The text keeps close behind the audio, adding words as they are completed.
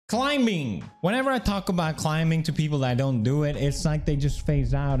Climbing. Whenever I talk about climbing to people that don't do it, it's like they just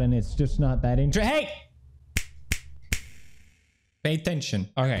phase out and it's just not that interesting. Hey! Pay attention.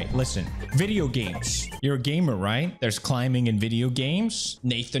 Okay, listen. Video games. You're a gamer, right? There's climbing in video games.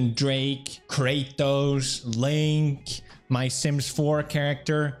 Nathan Drake, Kratos, Link, my Sims 4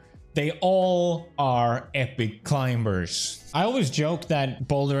 character. They all are epic climbers. I always joke that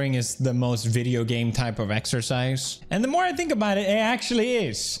bouldering is the most video game type of exercise. And the more I think about it, it actually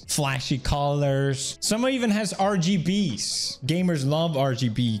is. Flashy colors. Some even has RGBs. Gamers love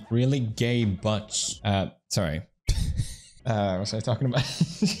RGB. Really gay butts. Sorry. What was I talking about?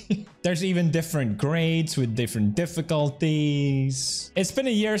 There's even different grades with different difficulties. It's been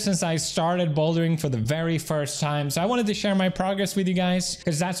a year since I started bouldering for the very first time, so I wanted to share my progress with you guys,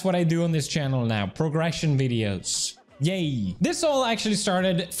 because that's what I do on this channel now. Progression videos. Yay. This all actually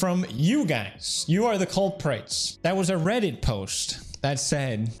started from you guys. You are the culprits. That was a Reddit post that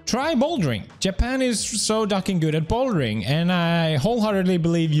said, try bouldering. Japan is so fucking good at bouldering, and I wholeheartedly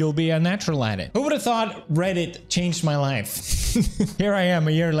believe you'll be a natural at it. Who would have thought Reddit changed my life? Here I am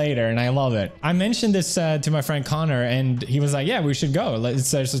a year later, and I love it. I mentioned this to my friend Connor, and he was like, yeah, we should go.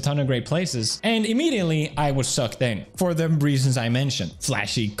 There's a ton of great places. And immediately, I was sucked in for the reasons I mentioned.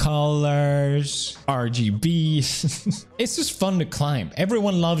 Flashy colors, RGB. It's just fun to climb.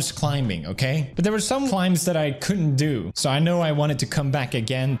 Everyone loves climbing, okay? But there were some climbs that I couldn't do, so I know I wanted to come back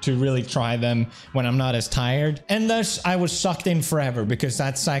again to really try them when I'm not as tired. And thus, I was sucked in forever because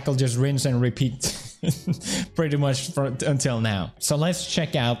that cycle just rinse and repeat pretty much until now. So let's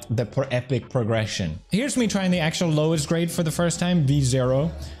check out the epic progression. Here's me trying the actual lowest grade for the first time,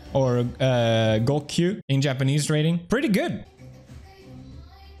 V0 or Gokyu in Japanese rating. Pretty good.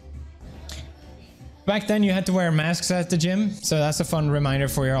 Back then, you had to wear masks at the gym, so that's a fun reminder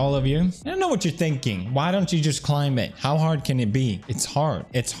for all of you. I don't know what you're thinking. Why don't you just climb it? How hard can it be? It's hard.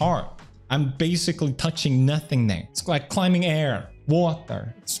 It's hard. I'm basically touching nothing there. It's like climbing air,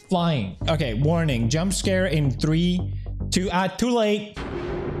 water. It's flying. Okay, warning. Jump scare in 3, 2... too late.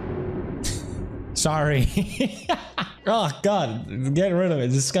 Sorry. Oh god, get rid of it.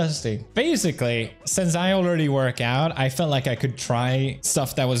 Disgusting. Basically, since I already work out, I felt like I could try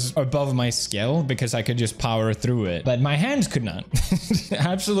stuff that was above my skill because I could just power through it. But my hands could not.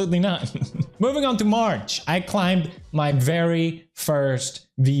 Absolutely not. Moving on to March, I climbed my very first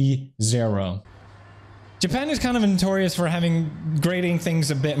V0. Japan is kind of notorious for having grading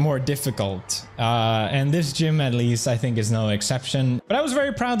things a bit more difficult. And this gym, at least, I think is no exception. But I was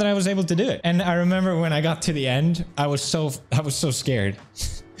very proud that I was able to do it. And I remember when I got to the end, I was so scared.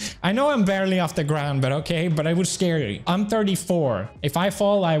 I know I'm barely off the ground, but okay, but it was scary. I'm 34. If I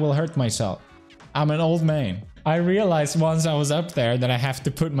fall, I will hurt myself. I'm an old man. I realized once I was up there that I have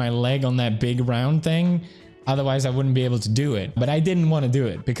to put my leg on that big round thing. Otherwise, I wouldn't be able to do it. But I didn't want to do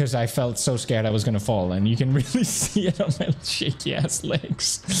it because I felt so scared I was going to fall. And you can really see it on my shaky ass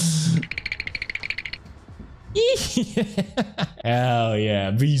legs. Hell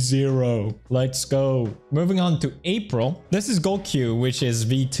yeah, V0. Let's go. Moving on to April. This is Gokyu, which is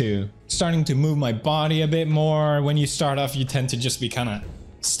V2. Starting to move my body a bit more. When you start off, you tend to just be kind of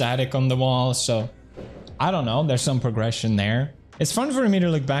static on the wall. So I don't know. There's some progression there. It's fun for me to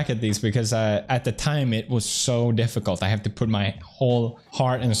look back at these because at the time it was so difficult. I have to put my whole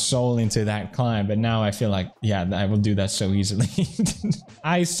heart and soul into that climb. But now I feel like, yeah, I will do that so easily.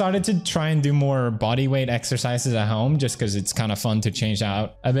 I started to try and do more body weight exercises at home just because it's kind of fun to change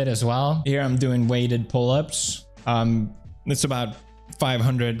out a bit as well. Here I'm doing weighted pull-ups. It's about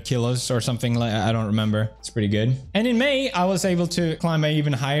 500 kilos or something like I don't remember. It's pretty good. And in May, I was able to climb an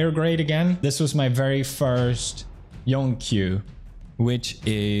even higher grade again. This was my very first Yonkyu, which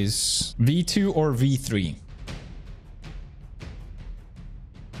is V2 or V3.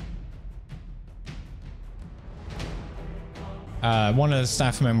 One of the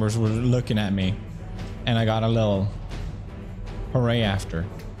staff members were looking at me and I got a little hooray after.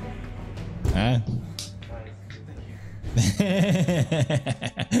 Huh?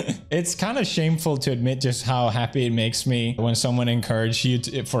 It's kind of shameful to admit just how happy it makes me when someone encourages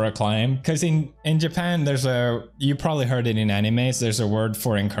you for a climb. Because in Japan, you probably heard it in animes, there's a word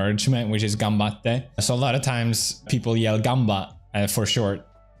for encouragement, which is ganbatte. So a lot of times people yell gamba for short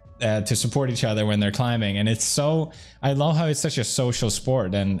to support each other when they're climbing. And I love how it's such a social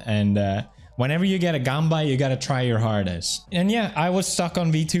sport. And whenever you get a gamba, you gotta try your hardest. And yeah, I was stuck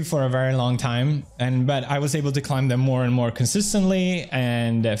on V2 for a very long time, but I was able to climb them more and more consistently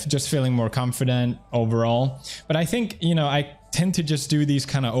and just feeling more confident overall. But I think, you know, I tend to just do these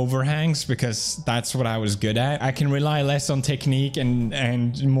kind of overhangs because that's what I was good at. I can rely less on technique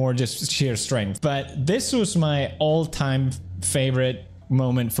and more just sheer strength. But this was my all-time favorite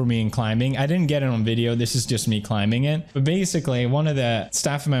moment for me in climbing. I didn't get it on video. This is just me climbing it. But basically, one of the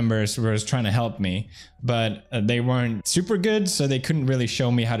staff members was trying to help me, but they weren't super good, so they couldn't really show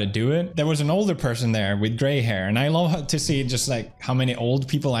me how to do it. There was an older person there with gray hair, and I love to see just like how many old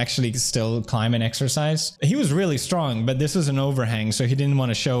people actually still climb and exercise. He was really strong, but this was an overhang, so he didn't want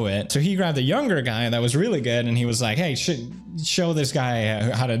to show it. So he grabbed a younger guy that was really good, and he was like, hey, show this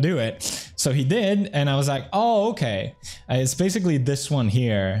guy how to do it. So he did, and I was like, oh, okay. It's basically this one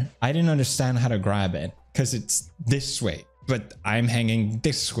here. I didn't understand how to grab it because it's this way, but I'm hanging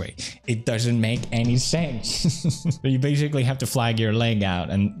this way. It doesn't make any sense. You basically have to flag your leg out,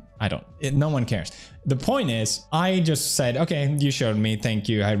 and no one cares. The point is, I just said, okay, you showed me, thank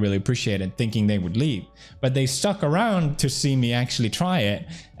you, I really appreciate it, thinking they would leave. But they stuck around to see me actually try it,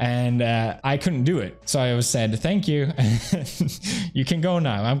 and I couldn't do it. So I said, thank you, you can go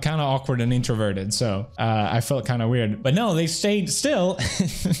now. I'm kind of awkward and introverted, so I felt kind of weird. But no, they stayed still.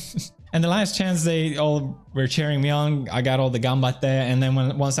 And the last chance, they all were cheering me on. I got all the ganbatte, and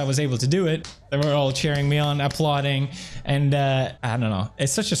then once I was able to do it, they were all cheering me on, applauding, and I don't know.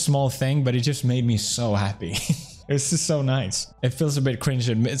 It's such a small thing, but it just made me so happy. It's just so nice. It feels a bit cringe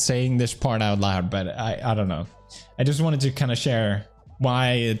saying this part out loud, but I don't know. I just wanted to kind of share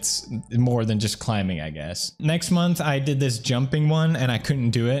why it's more than just climbing, I guess. Next month, I did this jumping one, and I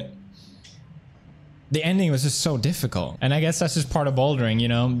couldn't do it. The ending was just so difficult. And I guess that's just part of bouldering, you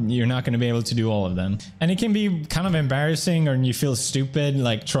know? You're not going to be able to do all of them. And it can be kind of embarrassing, or you feel stupid,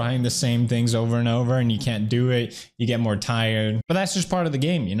 like trying the same things over and over and you can't do it. You get more tired. But that's just part of the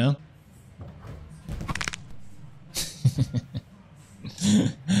game, you know?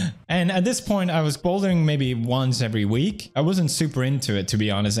 And at this point, I was bouldering maybe once every week. I wasn't super into it, to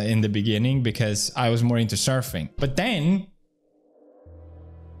be honest, in the beginning, because I was more into surfing. But then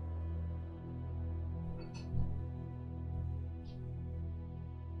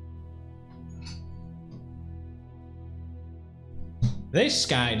this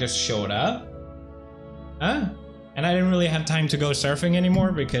guy just showed up. Huh? And I didn't really have time to go surfing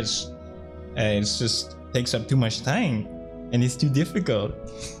anymore because it's just takes up too much time. And it's too difficult.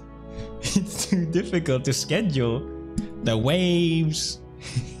 It's too difficult to schedule. The waves.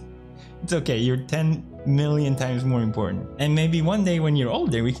 It's okay, you're 10 million times more important. And maybe one day when you're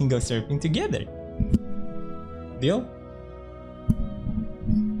older, we can go surfing together. Deal?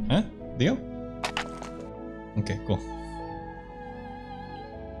 Huh? Deal? Okay, cool.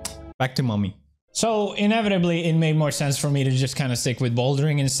 Back to mommy. So inevitably, it made more sense for me to just kind of stick with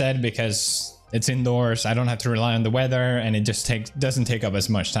bouldering instead, because it's indoors, I don't have to rely on the weather, and it just doesn't take up as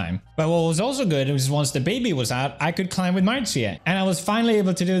much time. But what was also good was once the baby was out, I could climb with Marcia, and I was finally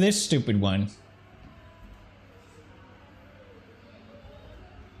able to do this stupid one.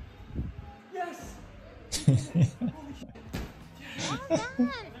 Yes.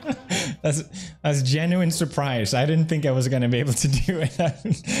 That's genuine surprise. I didn't think I was gonna be able to do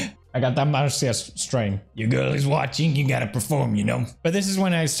it. I got that Marcia strain. Your girl is watching, you gotta perform, you know? But this is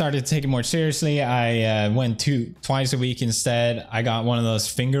when I started to take it more seriously. I went twice a week instead. I got one of those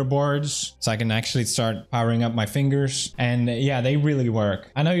finger boards so I can actually start powering up my fingers. And yeah, they really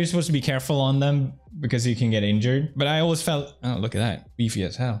work. I know you're supposed to be careful on them because you can get injured, but I always felt, oh, look at that, beefy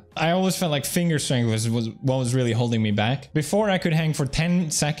as hell. I always felt like finger strength was what was really holding me back. Before I could hang for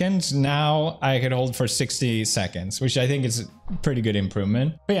 10 seconds, now I could hold for 60 seconds, which I think is a pretty good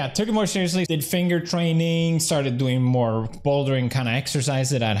improvement. But yeah, took it more seriously, did finger training, started doing more bouldering kind of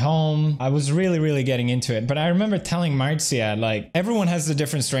exercises at home. I was really getting into it, but I remember telling Marcia, like, everyone has a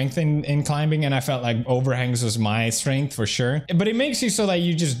different strength in climbing, and I felt like overhangs was my strength for sure. But it makes you so that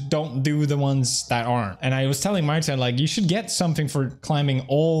you just don't do the ones that aren't. And I was telling Marcia, like, you should get something for climbing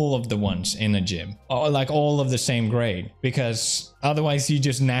all of the ones in a gym, or like all of the same grade, because otherwise you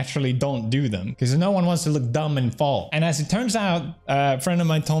just naturally don't do them, because no one wants to look dumb and fall. And as it turns out, a friend of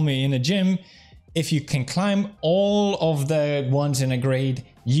mine told me in a gym, if you can climb all of the ones in a grade,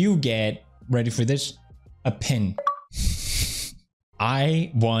 you get, ready for this, a pin.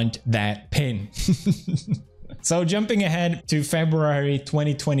 I want that pin. So jumping ahead to February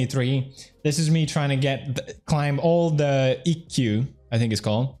 2023, this is me trying to climb all the EQ, I think it's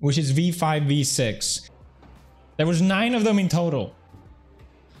called, which is V5, V6. There was 9 of them in total.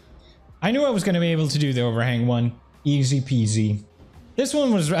 I knew I was going to be able to do the overhang one, easy peasy. This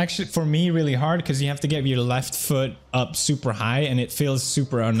one was actually, for me, really hard because you have to get your left foot up super high and it feels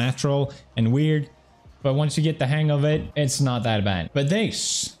super unnatural and weird. But once you get the hang of it, it's not that bad. But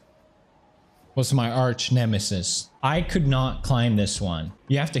this was my arch nemesis. I could not climb this one.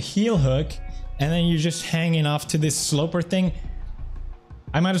 You have to heel hook and then you're just hanging off to this sloper thing.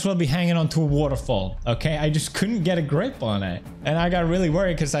 I might as well be hanging onto a waterfall, okay? I just couldn't get a grip on it. And I got really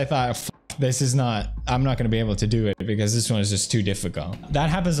worried because I thought, F this is not, I'm not going to be able to do it because this one is just too difficult. That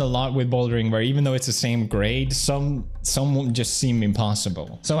happens a lot with bouldering where even though it's the same grade, some just seem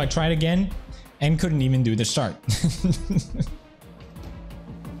impossible. So I tried again and couldn't even do the start.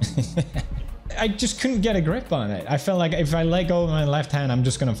 I just couldn't get a grip on it. I felt like if I let go of my left hand, I'm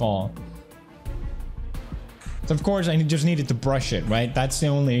just going to fall. So of course I just needed to brush it, right? That's the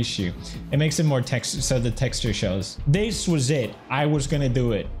only issue. It makes it more texture, so the texture shows. This was it. I was gonna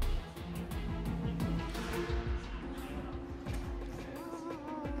do it.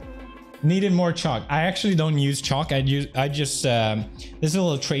 Needed more chalk. I actually don't use chalk. I just this is a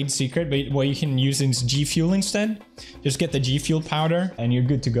little trade secret, but what you can use is G Fuel instead. Just get the G Fuel powder and you're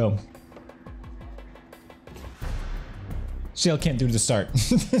good to go. Still can't do the start.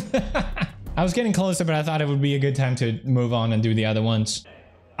 I was getting closer, but I thought it would be a good time to move on and do the other ones.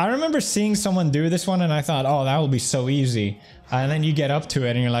 I remember seeing someone do this one and I thought, oh, that will be so easy. And then you get up to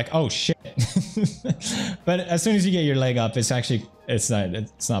it and you're like, oh shit. But as soon as you get your leg up, it's actually, it's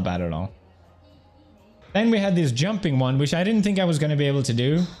not bad at all. Then we had this jumping one, which I didn't think I was going to be able to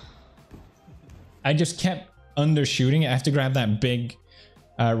do. I just kept undershooting. I have to grab that big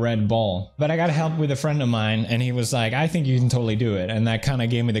red ball, but I got help with a friend of mine and he was like, I think you can totally do it, and that kind of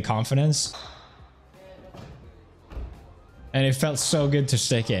gave me the confidence and it felt so good to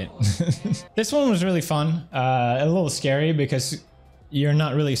stick it. This one was really fun, a little scary because you're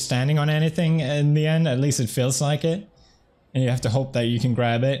not really standing on anything in the end, at least it feels like it, and you have to hope that you can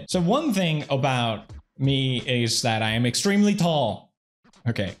grab it. So one thing about me is that I am extremely tall.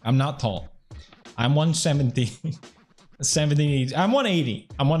 Okay, I'm not tall. I'm 170. 70, I'm 180.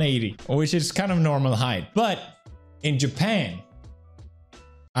 I'm 180, which is kind of normal height. But in Japan,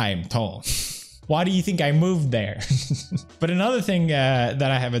 I am tall. Why do you think I moved there? But another thing that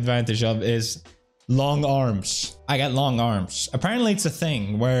I have advantage of is long arms. I got long arms. Apparently it's a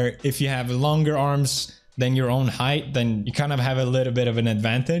thing where if you have longer arms than your own height, then you kind of have a little bit of an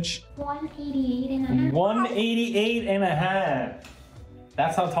advantage. 188 and a half. 188 and a half.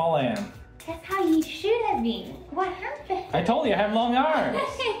 That's how tall I am. That's how you should have been. What happened? I told you I have long arms.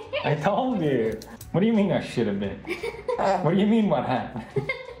 I told you. What do you mean I should have been? What do you mean what happened?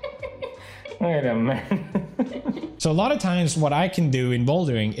 Wait a minute. So a lot of times what I can do in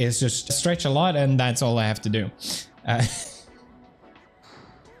bouldering is just stretch a lot and that's all I have to do.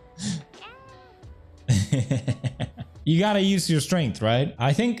 You gotta use your strength, right?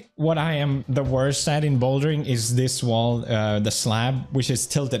 I think what I am the worst at in bouldering is this wall, the slab, which is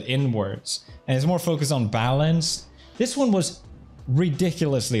tilted inwards. And it's more focused on balance. This one was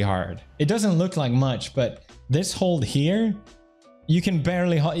ridiculously hard. It doesn't look like much, but this hold here, you can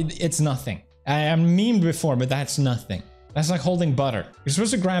barely hold, it's nothing. I memed before, but that's nothing. That's like holding butter. You're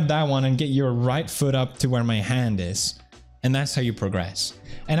supposed to grab that one and get your right foot up to where my hand is. And that's how you progress.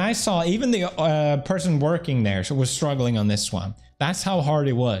 And I saw even the person working there was struggling on this one. That's how hard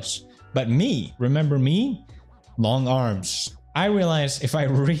it was. But me, remember me? Long arms. I realized if I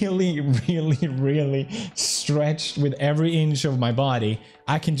really stretched with every inch of my body,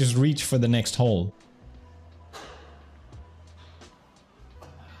 I can just reach for the next hole.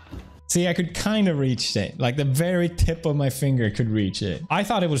 See, I could kind of reach it. Like the very tip of my finger could reach it. I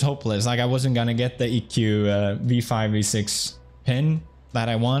thought it was hopeless. Like I wasn't gonna get the EQ V5, V6 pin that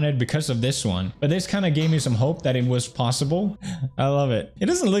I wanted because of this one. But this kind of gave me some hope that it was possible. I love it. It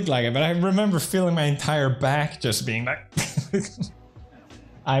doesn't look like it, but I remember feeling my entire back just being like...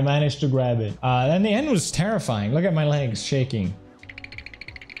 I managed to grab it. Then the end was terrifying. Look at my legs shaking.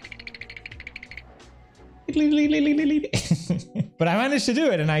 But I managed to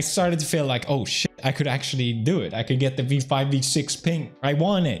do it and I started to feel like, oh shit, I could actually do it. I could get the V5, V6 ping. I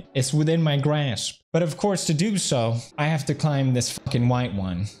want it. It's within my grasp. But of course, to do so, I have to climb this fucking white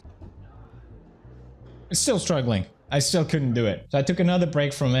one. It's still struggling. I still couldn't do it. So I took another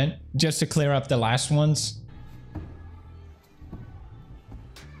break from it just to clear up the last ones.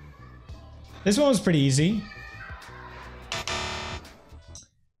 This one was pretty easy.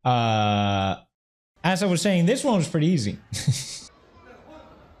 As I was saying, this one was pretty easy.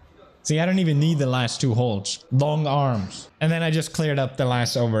 See, I don't even need the last two holds. Long arms. And then I just cleared up the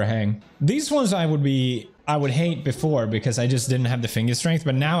last overhang. These ones I would hate before because I just didn't have the finger strength,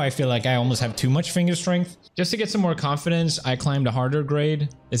 but now I feel like I almost have too much finger strength. Just to get some more confidence, I climbed a harder grade.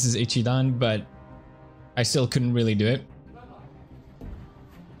 This is Ichidan, but I still couldn't really do it.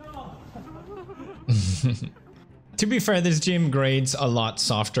 To be fair, this gym grades a lot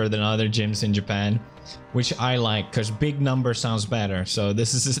softer than other gyms in Japan, which I like because big number sounds better. So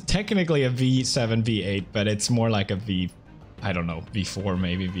this is technically a V7, V8, but it's more like a V I don't know, V4,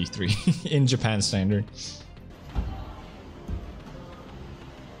 maybe V3 in Japan standard.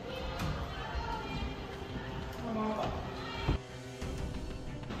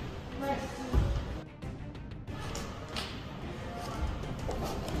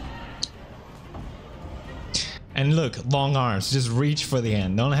 And look, long arms, just reach for the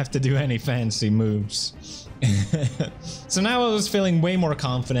end. Don't have to do any fancy moves. So now I was feeling way more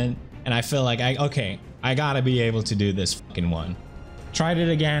confident, and I feel like, I gotta be able to do this fucking one. Tried it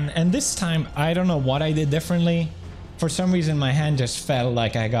again, and this time, I don't know what I did differently. For some reason, my hand just felt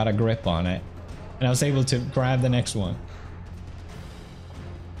like I got a grip on it, and I was able to grab the next one.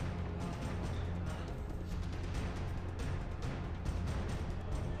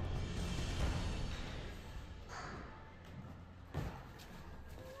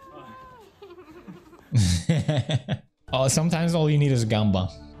 Oh, sometimes all you need is a gamba.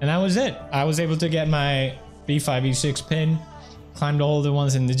 And that was it. I was able to get my B5, E6 pin, climbed all the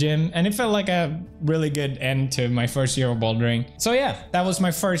ones in the gym, and it felt like a really good end to my first year of bouldering. So yeah, that was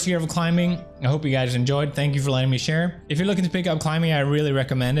my first year of climbing. I hope you guys enjoyed. Thank you for letting me share. If you're looking to pick up climbing, I really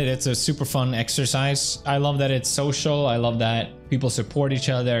recommend it. It's a super fun exercise. I love that it's social. I love that people support each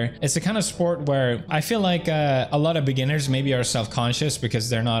other. It's the kind of sport where I feel like a lot of beginners maybe are self-conscious because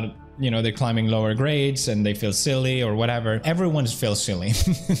they're not, you know, they're climbing lower grades and they feel silly or whatever. Everyone feels silly.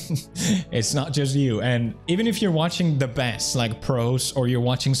 It's not just you. And even if you're watching the best, like pros, or you're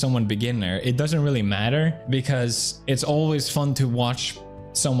watching someone beginner, it doesn't really matter because it's always fun to watch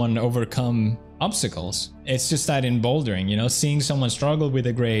someone overcome obstacles. It's just that in bouldering, you know, seeing someone struggle with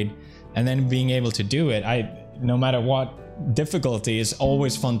a grade and then being able to do it, no matter what difficulty, is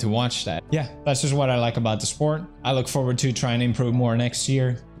always fun to watch that. Yeah, that's just what I like about the sport. I look forward to trying to improve more next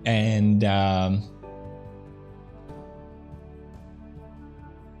year. And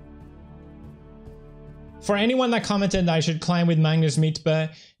for anyone that commented that I should climb with Magnus Mitbe,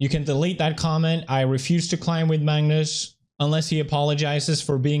 you can delete that comment. I refuse to climb with Magnus unless he apologizes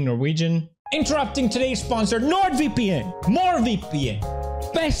for being Norwegian. Interrupting today's sponsor, NordVPN. More VPN.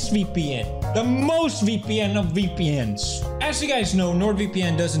 Best VPN. The most VPN of VPNs. As you guys know,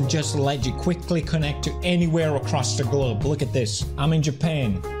 NordVPN doesn't just let you quickly connect to anywhere across the globe. Look at this. I'm in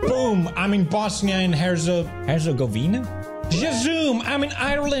Japan. Boom, I'm in Bosnia and Herzegovina. Zoom, I'm in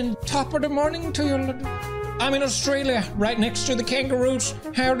Ireland. Top of the morning to you. I'm in Australia, right next to the kangaroos.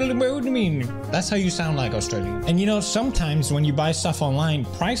 How do you mean? That's how you sound like Australian. And you know, sometimes when you buy stuff online,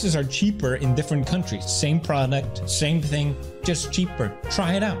 prices are cheaper in different countries. Same product, same thing, just cheaper.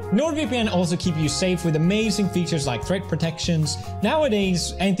 Try it out. NordVPN also keep you safe with amazing features like threat protections.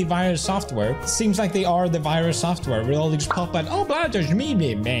 Nowadays, antivirus software seems like they are the virus software. We'll all just pop out, oh, blah, there's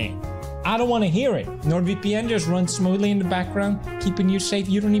me, man. I don't want to hear it. NordVPN just runs smoothly in the background, keeping you safe.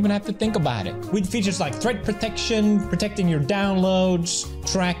 You don't even have to think about it. With features like threat protection, protecting your downloads,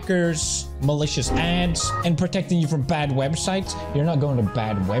 trackers, malicious ads, and protecting you from bad websites. You're not going to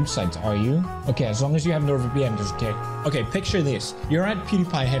bad websites, are you? Okay, as long as you have NordVPN, just okay. Okay, picture this. You're at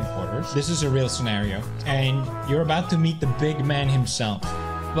PewDiePie headquarters. This is a real scenario. And you're about to meet the big man himself.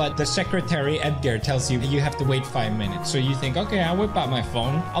 But the secretary, Edgar, tells you you have to wait 5 minutes. So you think, okay, I'll whip out my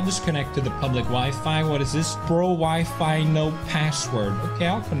phone. I'll just connect to the public Wi-Fi. What is this? Pro Wi-Fi, no password. Okay,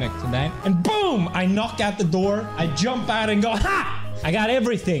 I'll connect to that. And boom! I knock out the door. I jump out and go, ha! I got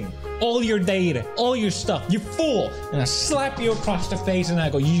everything. All your data, all your stuff. You fool! And I slap you across the face and I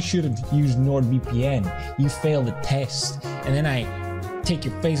go, you should have used NordVPN. You failed the test. And then I take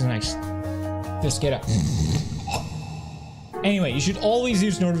your face and I just get up. Anyway, you should always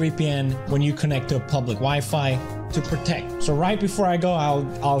use NordVPN when you connect to a public Wi-Fi to protect. So right before I go,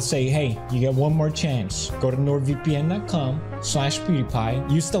 I'll say, hey, you get one more chance. Go to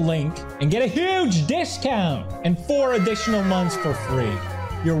nordvpn.com/PewDiePie, use the link, and get a huge discount and 4 additional months for free.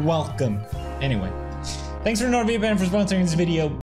 You're welcome. Anyway, thanks for NordVPN for sponsoring this video.